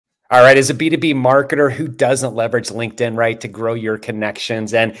All right, as a B2B marketer, who doesn't leverage LinkedIn, right, to grow your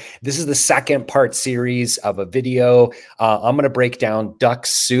connections? And this is the second part series of a video. I'm going to break down Duck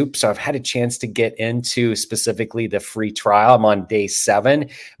Soup. So I've had a chance to get into specifically the free trial. I'm on day 7.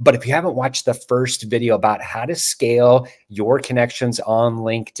 But if you haven't watched the first video about how to scale your connections on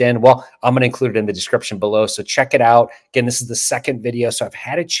LinkedIn, well, I'm going to include it in the description below. So check it out. Again, this is the second video. So I've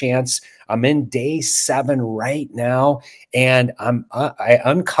had a chance. I'm in day 7 right now, and I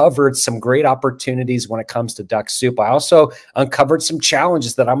uncovered some great opportunities when it comes to Duck Soup. I also uncovered some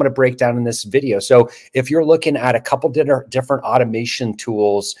challenges that I'm going to break down in this video. So if you're looking at a couple different automation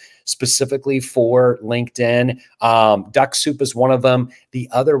tools specifically for LinkedIn, Duck Soup is one of them. The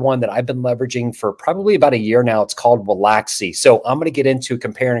other one that I've been leveraging for probably about a year now, it's called Waalaxy. So I'm going to get into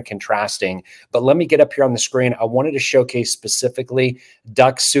comparing and contrasting, but let me get up here on the screen. I wanted to showcase specifically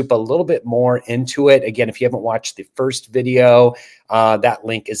Duck Soup a little bit more into it. Again, if you haven't watched the first video, that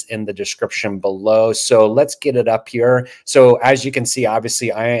link is in the description below. So let's get it up here. So as you can see,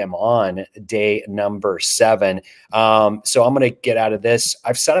 obviously I am on day number 7. So I'm going to get out of this.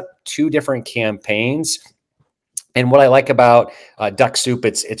 I've set up 2 different campaigns. And what I like about Duck Soup,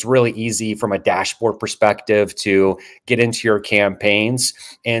 it's really easy from a dashboard perspective to get into your campaigns.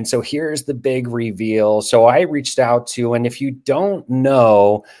 And so here's the big reveal. So I reached out to, and if you don't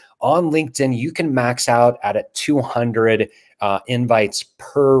know, on LinkedIn, you can max out at 200 invites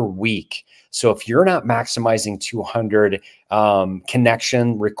per week. So if you're not maximizing 200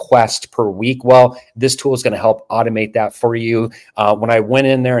 connection requests per week, well, this tool is going to help automate that for you. When I went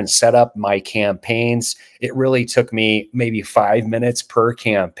in there and set up my campaigns, it really took me maybe 5 minutes per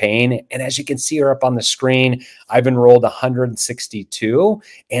campaign. And as you can see here up on the screen, I've enrolled 162,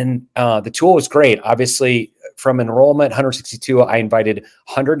 and the tool was great. Obviously, from enrollment, 162, I invited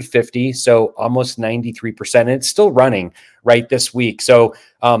 150, so almost 93%. And it's still running right this week. So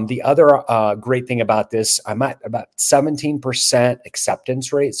the other great thing about this, I'm at about 17%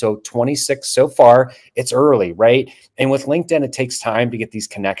 acceptance rate. So 26 so far. It's early, right? And with LinkedIn, it takes time to get these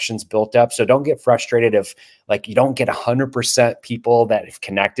connections built up. So don't get frustrated if like you don't get 100% people that have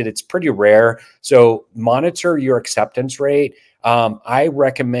connected. It's pretty rare. So monitor your acceptance rate. I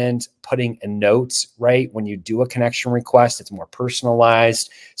recommend putting a note, right? When you do a connection request, it's more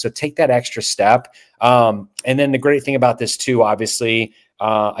personalized. So take that extra step. And then the great thing about this too, obviously,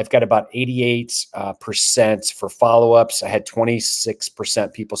 I've got about 88% for follow-ups. I had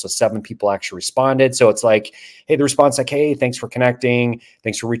 26% people. So 7 people actually responded. So it's like, hey, the response like, hey, thanks for connecting.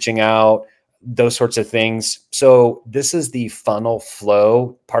 Thanks for reaching out. Those sorts of things. So this is the funnel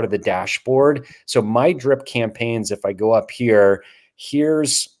flow part of the dashboard. So my drip campaigns, if I go up here,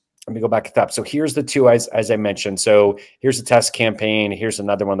 let me go back at the top. So here's the 2 as I mentioned. So here's a test campaign. Here's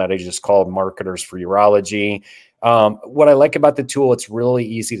another one that I just called Marketers for Urology. What I like about the tool, it's really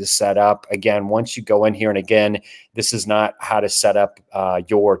easy to set up. Again, once you go in here, and again, this is not how to set up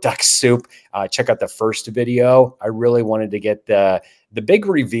your Duck Soup. Check out the first video. I really wanted to get the big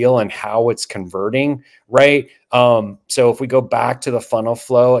reveal and how it's converting, right? So if we go back to the funnel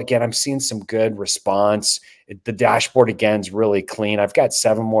flow, again, I'm seeing some good response. The dashboard, again, is really clean. I've got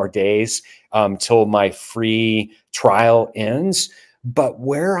 7 more days till my free trial ends. But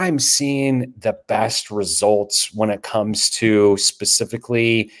where I'm seeing the best results when it comes to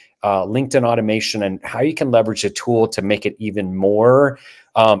specifically LinkedIn automation and how you can leverage a tool to make it even more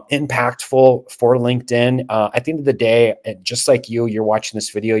impactful for LinkedIn. At the end of the day, just like you're watching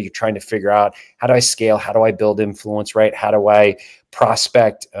this video, you're trying to figure out, how do I scale? How do I build influence, right? How do I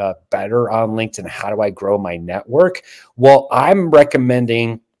prospect better on LinkedIn? How do I grow my network? Well, I'm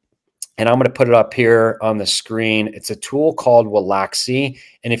recommending, and I'm going to put it up here on the screen. It's a tool called Waalaxy.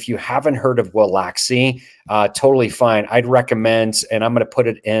 And if you haven't heard of Waalaxy, totally fine. I'd recommend, and I'm going to put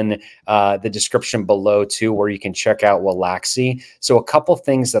it in the description below too, where you can check out Waalaxy. So a couple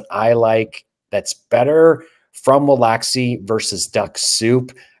things that I like that's better from Waalaxy versus Duck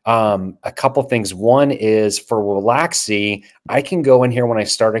Soup. A couple things. One is for Waalaxy, I can go in here when I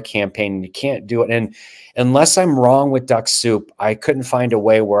start a campaign, and you can't do it. And unless I'm wrong with Duck Soup, I couldn't find a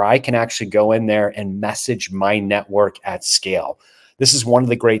way where I can actually go in there and message my network at scale. This is one of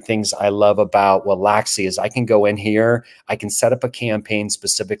the great things I love about Waalaxy is I can go in here, I can set up a campaign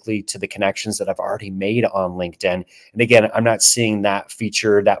specifically to the connections that I've already made on LinkedIn. And again, I'm not seeing that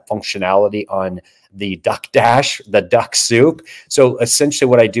feature, that functionality on the Duck Dash, the Duck Soup. So essentially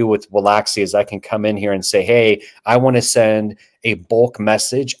what I do with Waalaxy is I can come in here and say, hey, I want to send a bulk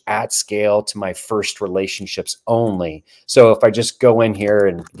message at scale to my first relationships only. So if I just go in here,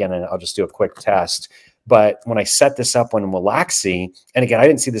 and again, I'll just do a quick test. But when I set this up on Waalaxy, and again, I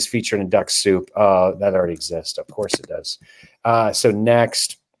didn't see this feature in Duck Soup. That already exists. Of course it does. So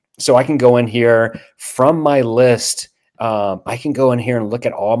next, So I can go in here from my list. I can go in here and look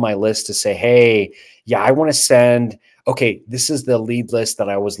at all my lists to say, hey, yeah, I want to send, okay, this is the lead list that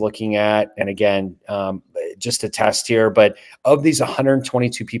I was looking at. And again, just to test here, but of these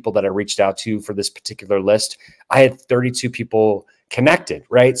 122 people that I reached out to for this particular list, I had 32 people connected,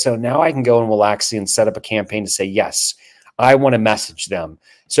 right? So now I can go in Waalaxy and set up a campaign to say, yes, I want to message them.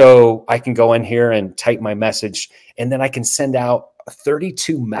 So I can go in here and type my message, and then I can send out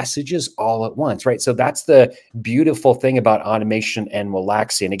 32 messages all at once, right? So that's the beautiful thing about automation and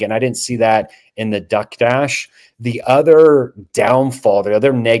Waalaxy. And again, I didn't see that in the Duck Dash. The other downfall, the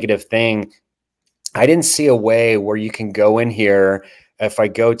other negative thing, I didn't see a way where you can go in here. If I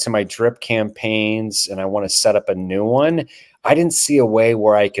go to my drip campaigns and I want to set up a new one, I didn't see a way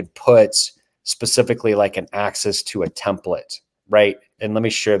where I could put specifically like an access to a template, right? And let me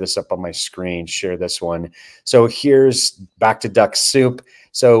share this up on my screen, share this one. So here's back to Duck Soup.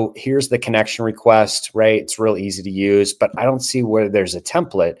 So here's the connection request, right? It's real easy to use, but I don't see where there's a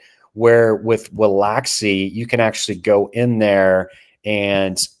template where with Waalaxy, you can actually go in there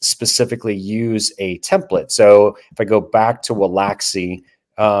and specifically use a template. So if I go back to Waalaxy,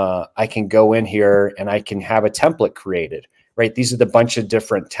 I can go in here and I can have a template created, right? These are the bunch of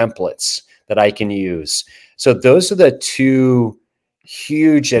different templates that I can use. So those are the two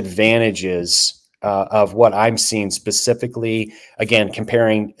huge advantages of what I'm seeing specifically, again,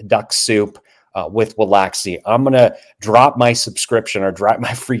 comparing Duck Soup with Waalaxy. I'm going to drop my subscription or drop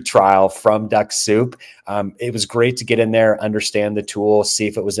my free trial from Duck Soup. It was great to get in there, understand the tool, see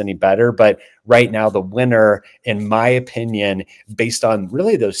if it was any better. But right now, the winner, in my opinion, based on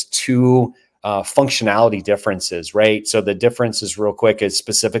really those two functionality differences, right? So the difference is real quick is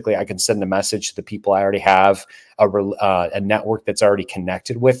specifically I can send a message to the people I already have a network that's already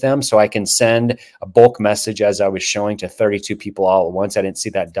connected with them. So I can send a bulk message as I was showing to 32 people all at once. I didn't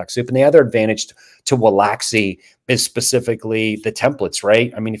see that Duck Soup. And the other advantage to Waalaxy is specifically the templates,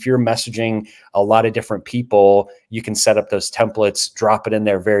 right? I mean, if you're messaging a lot of different people, you can set up those templates, drop it in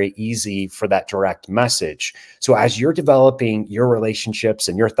there very easy for that direct message. So as you're developing your relationships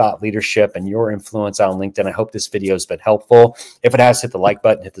and your thought leadership and your influence on LinkedIn, I hope this video has been helpful. If it has, hit the like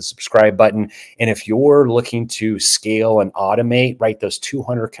button, hit the subscribe button. And if you're looking to scale and automate, right, those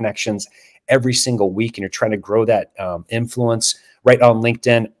 200 connections every single week, and you're trying to grow that influence right on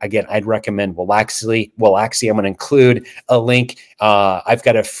LinkedIn, again, I'd recommend Waalaxy. I'm going to include a link. I've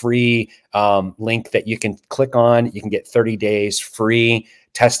got a free link that you can click on. You can get 30 days free.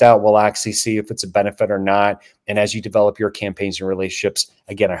 Test out Waalaxy, see if it's a benefit or not. And as you develop your campaigns and relationships,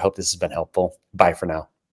 again, I hope this has been helpful. Bye for now.